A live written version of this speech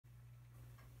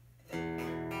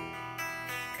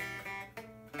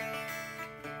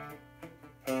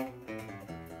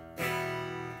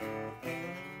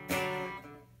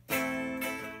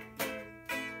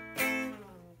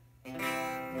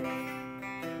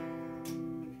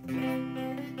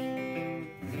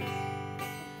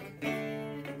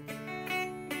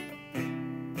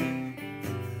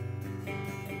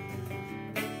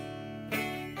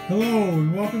Hello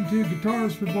and welcome to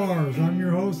Guitars for Bars. I'm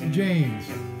your host, James.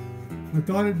 I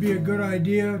thought it'd be a good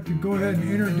idea to go ahead and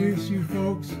introduce you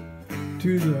folks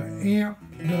to the amp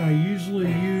that I usually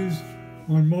use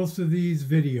on most of these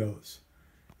videos.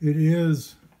 It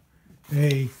is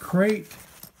a Crate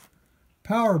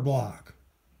Power Block.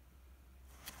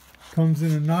 Comes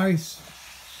in a nice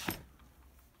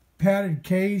padded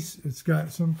case. It's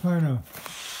got some kind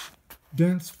of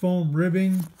dense foam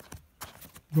ribbing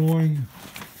going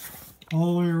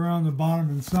all the way around the bottom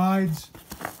and sides.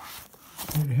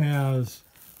 It has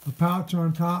a pouch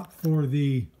on top for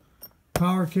the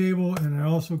power cable, and I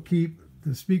also keep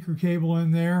the speaker cable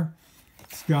in there.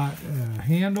 It's got a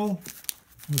handle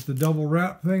with the double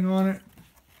wrap thing on it,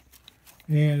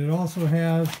 and it also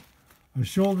has a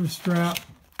shoulder strap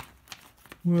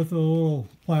with a little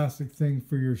plastic thing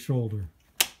for your shoulder.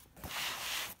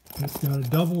 It's got a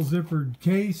double zippered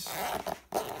case.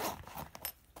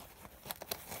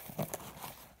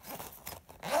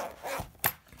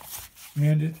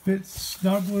 And it fits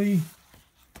snugly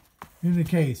in the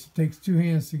case. It takes two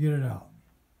hands to get it out.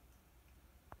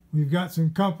 We've got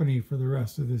some company for the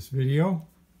rest of this video.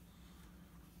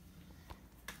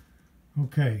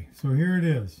 Okay, so here it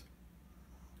is.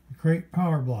 The Crate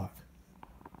Power Block.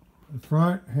 The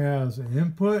front has an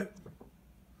input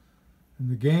and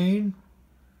the gain,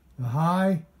 the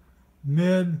high,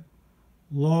 mid,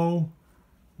 low,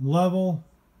 level,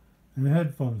 and the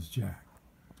headphones jack.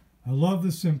 I love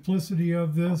the simplicity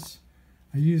of this.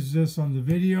 I use this on the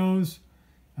videos.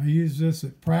 I use this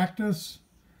at practice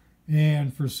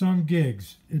and for some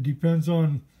gigs. It depends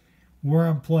on where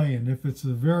I'm playing. If it's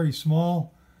a very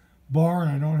small bar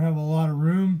and I don't have a lot of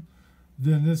room,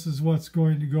 then this is what's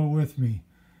going to go with me.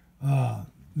 The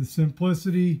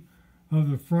simplicity of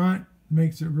the front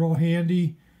makes it real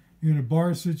handy in a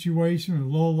bar situation with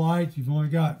low light. You've only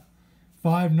got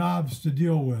 5 knobs to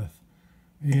deal with.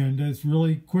 And it's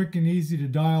really quick and easy to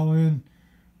dial in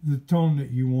the tone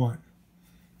that you want.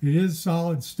 It is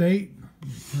solid state.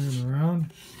 Turn it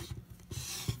around.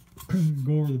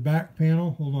 Go over the back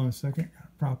panel. Hold on a second.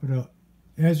 Prop it up.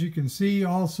 As you can see,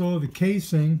 also the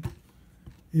casing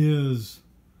is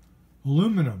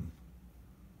aluminum.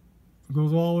 It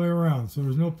goes all the way around. So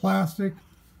there's no plastic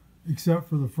except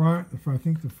for the front. I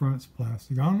think the front's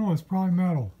plastic. I don't know. It's probably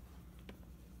metal.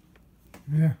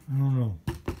 Yeah, I don't know.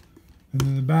 And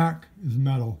then the back is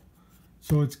metal.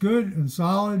 So it's good and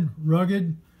solid,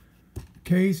 rugged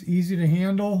case, easy to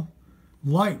handle,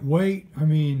 lightweight. I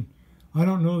mean, I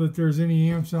don't know that there's any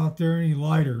amps out there any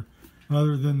lighter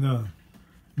other than the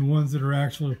ones that are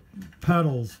actually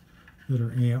pedals that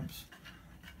are amps.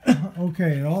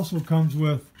 Okay, it also comes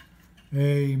with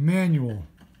a manual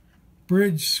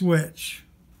bridge switch.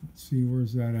 Let's see,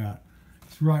 where's that at?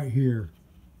 It's right here.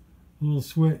 A little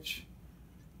switch.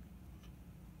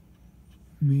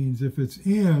 Means if it's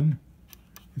in,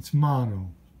 it's mono.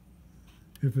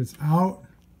 If it's out,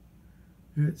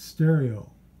 it's stereo.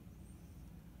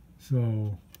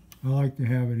 So I like to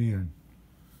have it in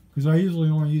because I usually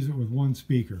only use it with one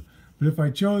speaker. But if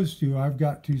I chose to, I've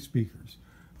got 2 speakers.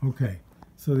 Okay,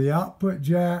 so the output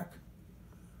jack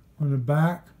on the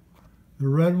back, the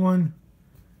red one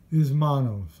is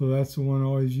mono. So that's the one I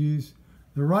always use.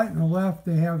 The right and the left,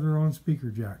 they have their own speaker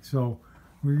jack. So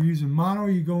when you're using mono,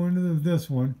 you go into this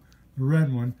one, the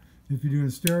red one. If you're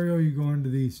doing stereo, you go into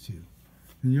these 2.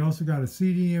 And you also got a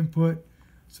CD input,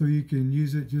 so you can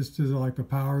use it just as like a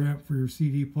power amp for your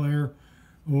CD player,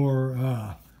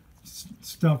 or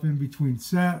stuff in between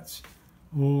sets,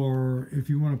 or if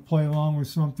you want to play along with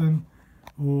something,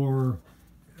 or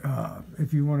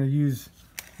if you want to use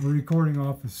a recording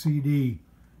off a CD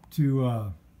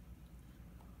to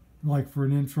like for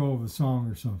an intro of a song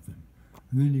or something.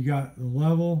 And then you got the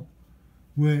level,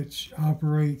 which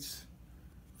operates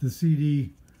the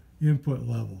CD input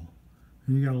level.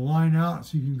 And you got a line out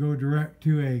so you can go direct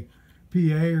to a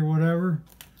PA or whatever.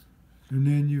 And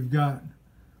then you've got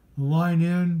the line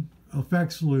in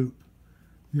effects loop.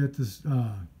 You got this,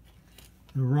 the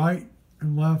right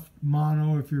and left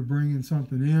mono if you're bringing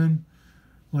something in,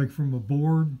 like from a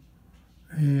board.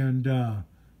 And the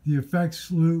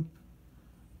effects loop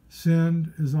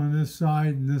send is on this side,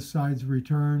 and this side's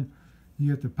return. You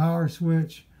get the power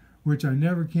switch, which I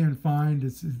never can find.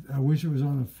 I wish it was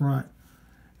on the front.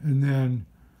 And then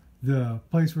the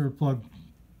place where it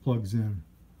plugs in.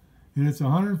 And it's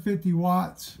 150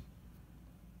 watts.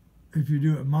 If you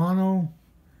do it mono,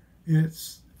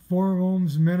 it's 4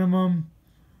 ohms minimum,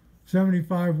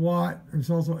 75 watt. There's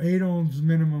also 8 ohms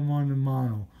minimum on the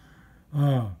mono.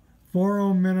 4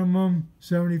 ohm minimum,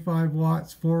 75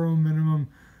 watts, 4 ohm minimum,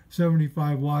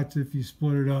 75 watts if you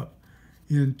split it up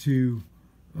into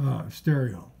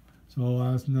stereo. So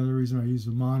that's another reason I use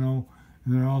the mono.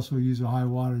 And then I also use the high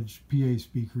wattage PA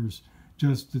speakers,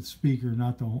 just the speaker,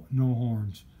 not the no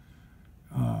horns.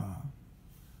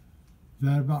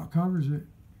 That about covers it.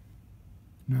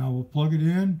 Now we'll plug it in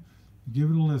and give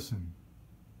it a listen.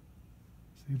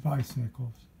 Say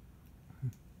bicycles.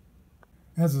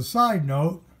 As a side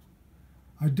note,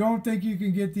 I don't think you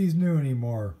can get these new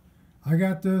anymore. I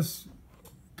got this,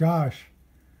 gosh,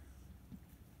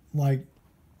 like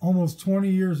almost 20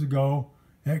 years ago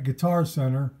at Guitar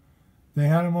Center. They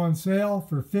had them on sale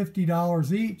for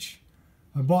 $50 each.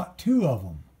 I bought 2 of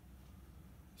them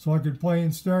so I could play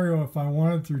in stereo if I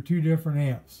wanted through 2 different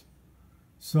amps.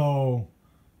 So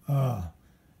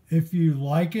if you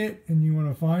like it and you want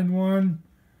to find one,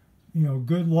 you know,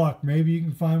 good luck. Maybe you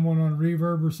can find one on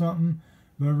Reverb or something.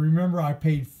 But remember, I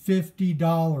paid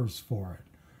 $50 for it.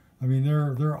 I mean,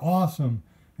 they're awesome.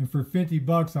 And for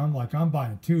 $50, I'm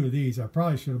buying 2 of these. I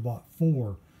probably should have bought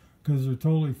 4 because they're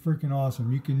totally freaking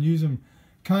awesome. You can use them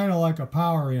kind of like a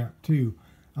power amp too.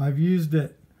 I've used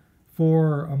it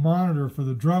for a monitor for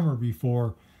the drummer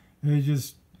before. They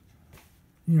just,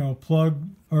 you know, plug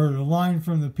or the line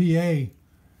from the PA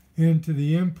into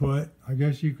the input. I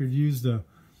guess you could use the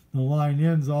line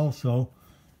ends also,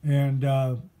 and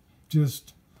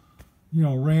just, you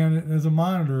know, ran it as a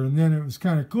monitor. And then it was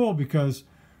kind of cool because,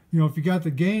 you know, if you got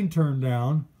the gain turned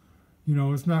down, you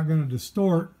know, it's not going to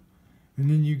distort. And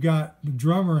then you got the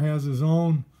drummer has his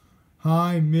own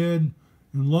high, mid,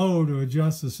 and low to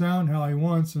adjust the sound how he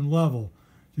wants and level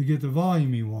to get the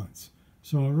volume he wants.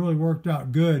 So it really worked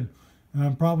out good, and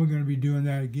I'm probably going to be doing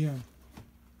that again.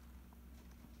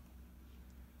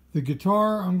 The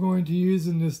guitar I'm going to use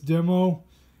in this demo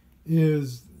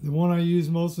is the one I use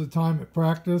most of the time at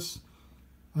practice.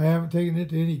 I haven't taken it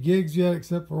to any gigs yet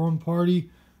except for one party.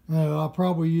 I'll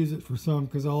probably use it for some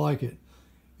because I like it.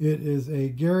 It is a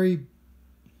Gary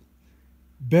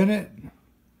Bennett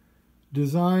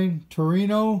design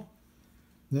Torino.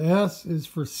 The S is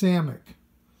for Samick.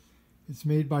 It's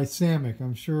made by Samick.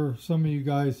 I'm sure some of you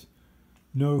guys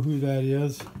know who that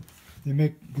is. They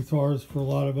make guitars for a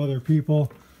lot of other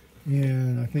people,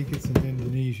 and I think it's in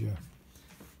Indonesia.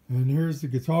 And here's the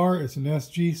guitar. It's an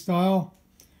SG style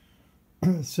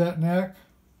set neck.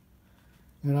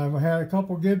 And I've had a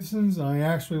couple Gibsons, and I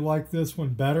actually like this one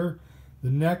better. The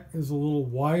neck is a little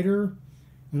wider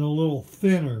and a little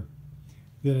thinner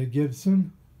than a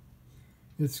Gibson.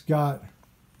 It's got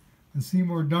a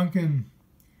Seymour Duncan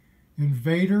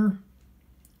Invader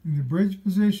in the bridge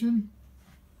position.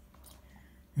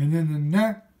 And then the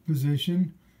neck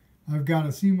position, I've got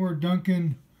a Seymour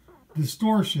Duncan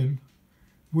Distortion,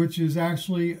 which is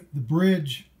actually the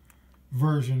bridge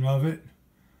version of it.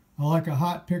 I like a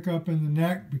hot pickup in the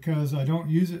neck because I don't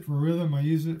use it for rhythm, I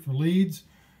use it for leads,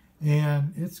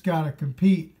 and it's got to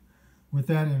compete with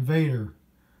that Invader.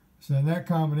 So that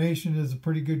combination is a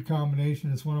pretty good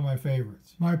combination. It's one of my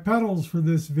favorites. My pedals for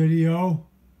this video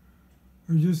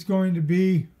are just going to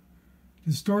be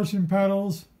distortion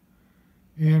pedals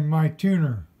and my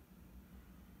tuner.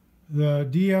 The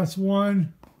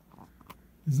DS1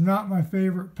 is not my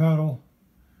favorite pedal.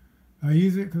 I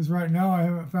use it because right now I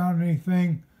haven't found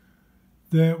anything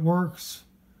that works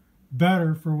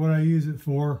better for what I use it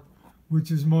for,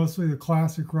 which is mostly the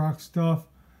classic rock stuff.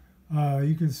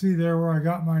 You can see there where I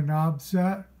got my knob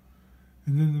set,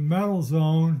 and then the metal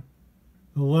zone,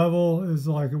 the level is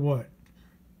like what,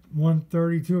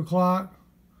 1:30, 2 o'clock.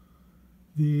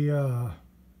 The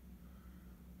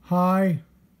high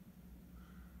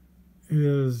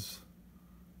is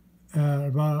at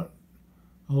about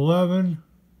 11.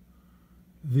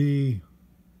 The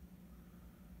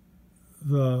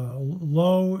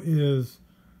low is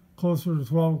closer to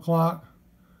 12 o'clock.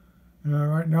 And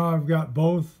right now I've got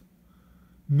both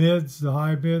mids, the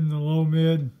high mid and the low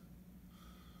mid,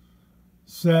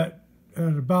 set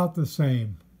at about the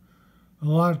same. A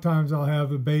lot of times I'll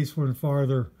have the bass one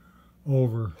farther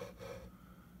over.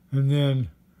 And then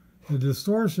the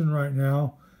distortion right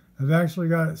now, I've actually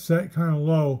got it set kind of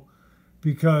low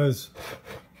because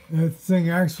that thing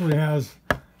actually has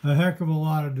a heck of a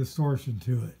lot of distortion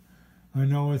to it. I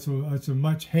know it's a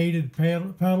much hated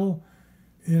pedal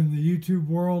in the YouTube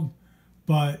world,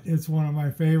 but it's one of my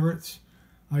favorites.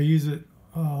 I use it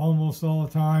almost all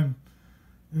the time,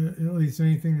 at least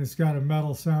anything that's got a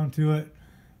metal sound to it.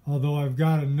 Although I've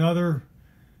got another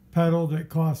pedal that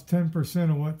costs 10%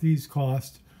 of what these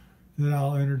cost that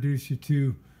I'll introduce you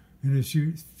to in a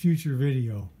future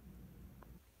video.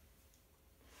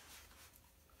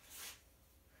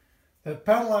 That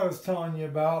pedal I was telling you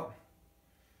about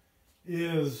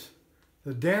is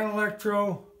the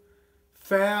Danelectro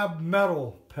Fab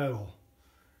Metal pedal.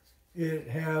 It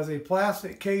has a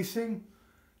plastic casing.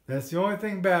 That's the only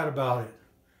thing bad about it.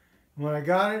 When I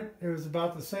got it, it was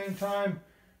about the same time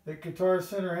that Guitar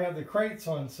Center had the crates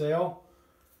on sale,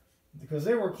 because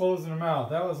they were closing them out.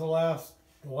 That was the last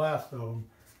of them.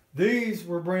 These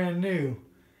were brand new.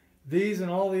 These and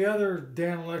all the other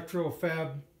Danelectro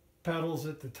Fab pedals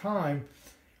at the time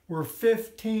were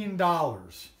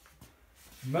 $15.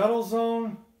 Metal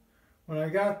Zone, when I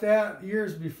got that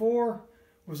years before,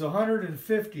 was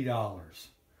 $150.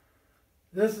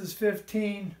 This is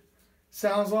 $15.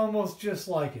 Sounds almost just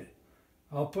like it.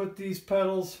 I'll put these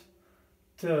pedals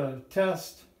to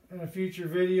test in a future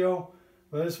video,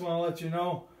 but I just want to let you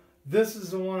know this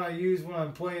is the one I use when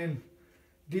I'm playing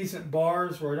decent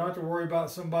bars where I don't have to worry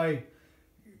about somebody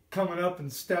coming up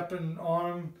and stepping on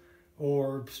them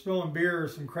or spilling beer or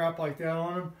some crap like that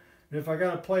on them. And if I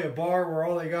got to play a bar where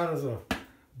all they got is a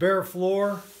bare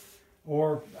floor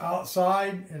or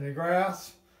outside in the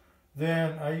grass,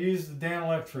 then I use the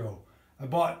Danelectro. I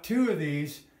bought 2 of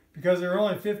these because they're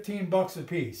only 15 bucks a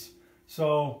piece.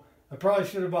 So I probably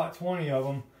should have bought 20 of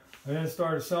them. I then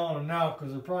started selling them now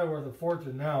because they're probably worth a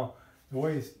fortune now, the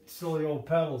way silly old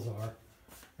pedals are.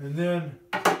 And then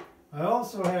I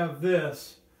also have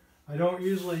this. I don't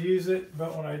usually use it,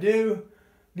 but when I do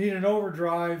need an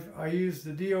overdrive, I use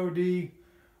the DoD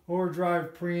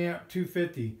Overdrive Preamp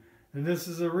 250. And this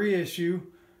is a reissue.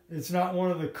 It's not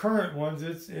one of the current ones.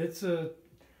 It's a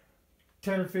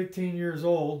 10 or 15 years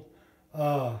old.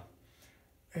 And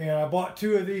I bought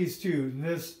 2 of these too. And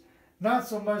this, not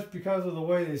so much because of the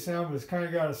way they sound, but it's kind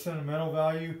of got a sentimental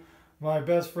value. My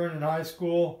best friend in high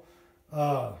school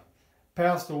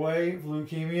passed away of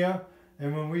leukemia.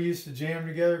 And when we used to jam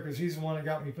together, because he's the one that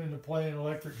got me into playing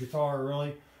electric guitar,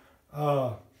 really,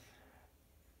 I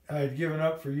had given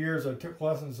up for years. I took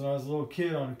lessons when I was a little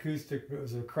kid on acoustic, but it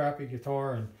was a crappy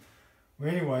guitar. And well,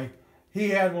 anyway, he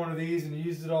had one of these and he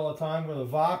used it all the time with a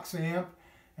Vox amp.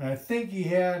 And I think he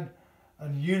had a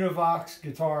Univox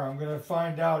guitar. I'm going to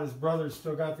find out. His brother's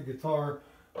still got the guitar,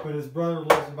 but his brother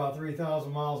lives about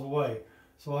 3,000 miles away.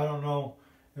 So I don't know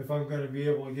if I'm going to be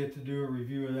able to get to do a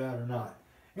review of that or not.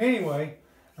 Anyway,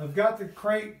 I've got the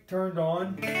crate turned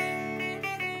on.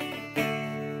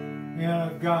 And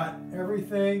I've got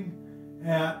everything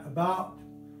at about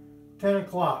 10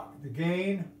 o'clock. The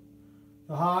gain,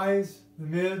 the highs, the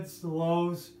mids, the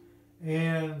lows,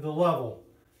 and the level.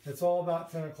 It's all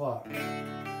about 10 o'clock.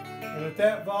 And at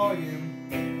that volume,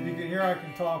 you can hear I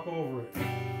can talk over it.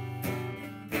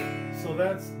 So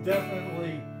that's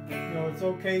definitely, you know, it's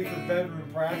okay for bedroom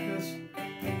practice,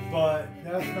 but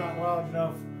that's not loud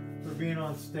enough for being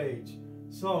on stage.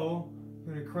 So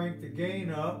I'm going to crank the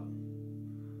gain up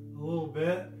a little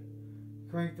bit,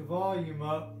 crank the volume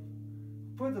up,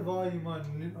 put the volume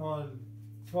on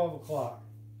 12 o'clock.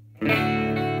 That's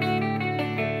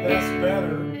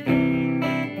better. If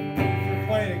you're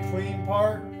playing a clean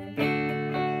part,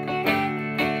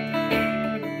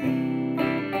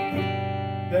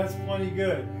 that's plenty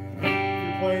good. If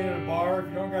you're playing in a bar, if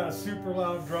you don't got a super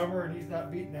loud drummer and he's not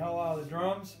beating the hell out of the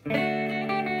drums,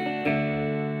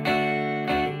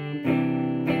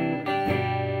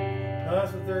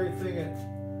 that's with everything at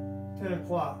 10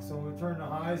 o'clock. So I'm going to turn the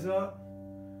highs up.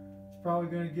 It's probably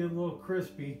going to get a little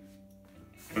crispy.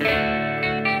 Okay,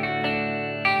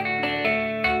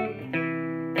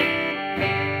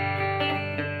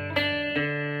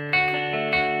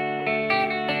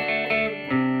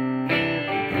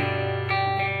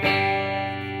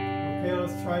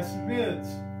 let's try some mids.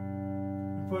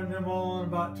 I'm putting them all on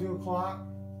about 2 o'clock.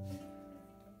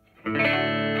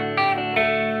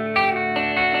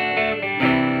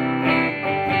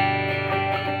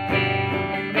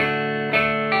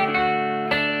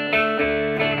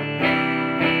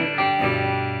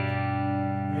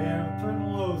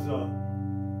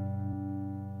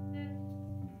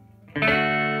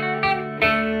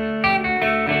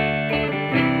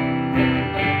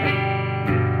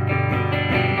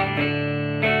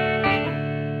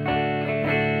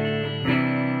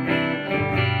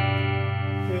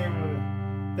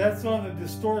 That's on the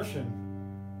distortion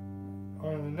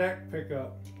on the neck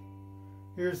pickup.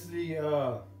 Here's the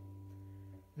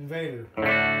Invader. Now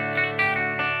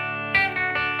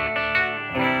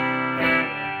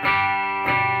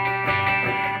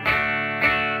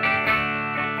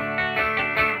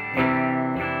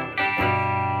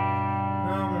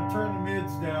I'm going to turn the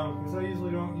mids down because I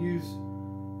usually don't use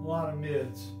a lot of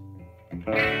mids.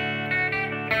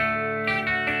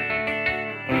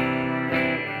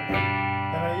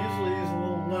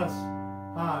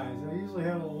 Highs. I usually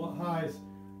have a little highs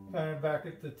kind of back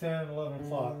at the 10, 11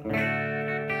 o'clock.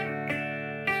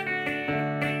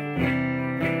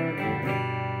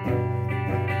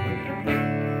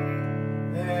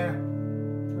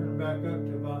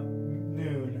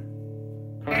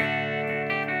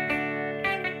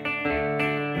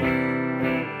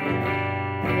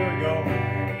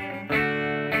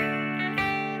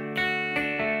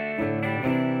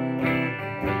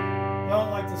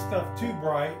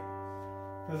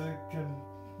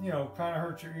 you know, kind of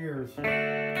hurt your ears.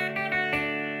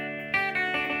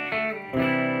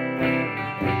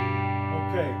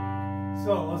 Okay,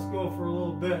 so let's go for a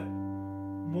little bit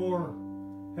more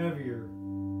heavier.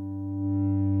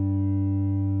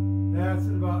 That's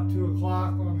at about 2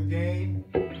 o'clock on the gain.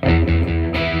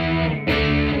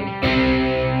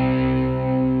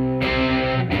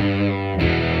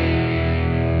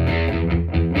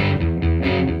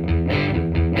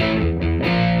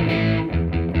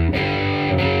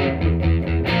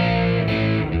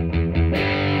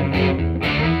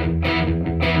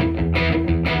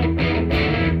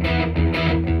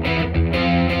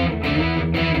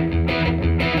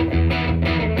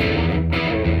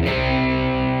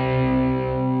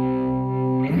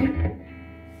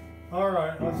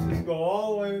 Alright, let's just go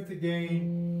all the way with the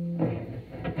gain.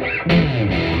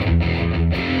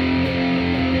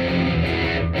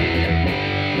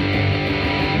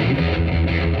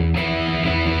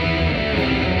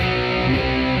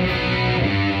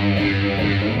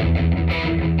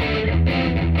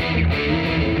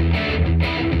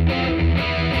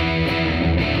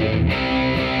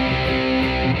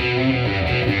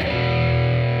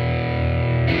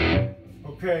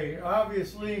 Okay,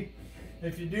 obviously,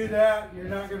 if you do that, you're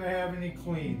not going to have any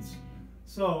cleans.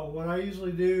 So what I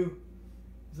usually do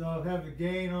is I'll have the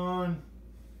gain on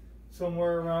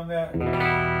somewhere around that 10,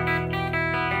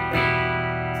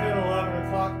 11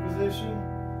 o'clock position.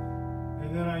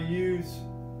 And then I use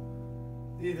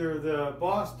either the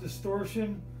Boss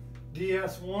Distortion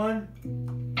DS1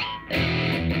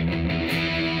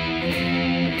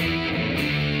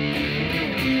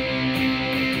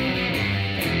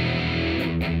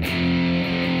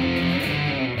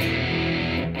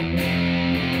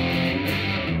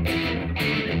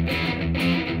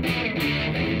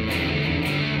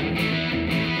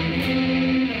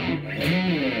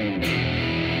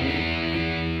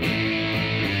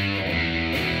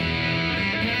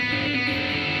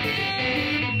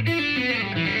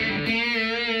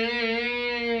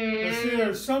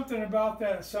 there's something about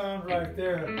that sound right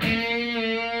there. Turn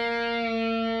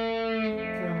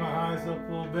my eyes up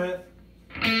a little bit.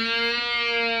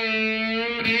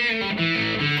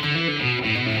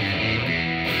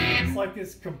 It's like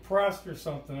it's compressed or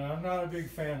something. I'm not a big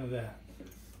fan of that.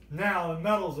 Now the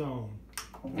Metal Zone.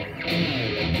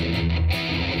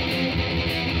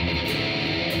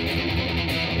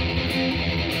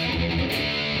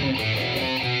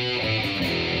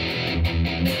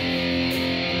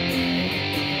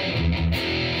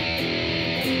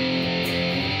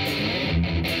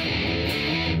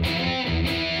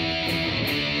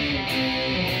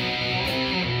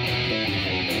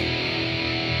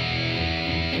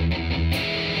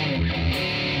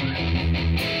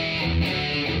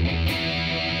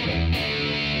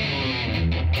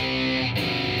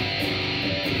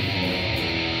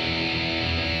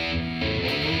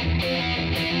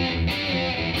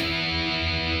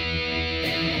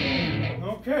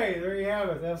 Okay, there you have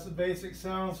it. That's the basic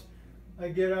sounds I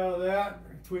get out of that.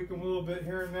 Tweak them a little bit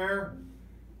here and there,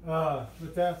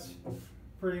 but that's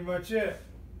pretty much it.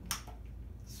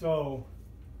 So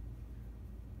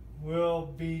we'll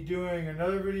be doing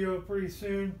another video pretty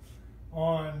soon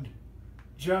on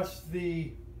just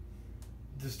the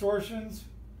distortions,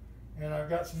 and I've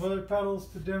got some other pedals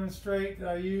to demonstrate that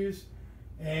I use,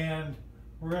 and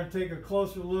we're going to take a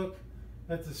closer look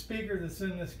at the speaker that's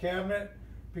in this cabinet,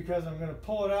 because I'm going to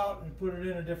pull it out and put it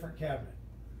in a different cabinet.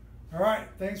 All right,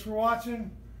 thanks for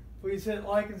watching. Please hit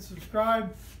like and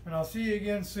subscribe, and I'll see you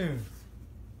again soon.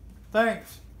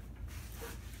 Thanks.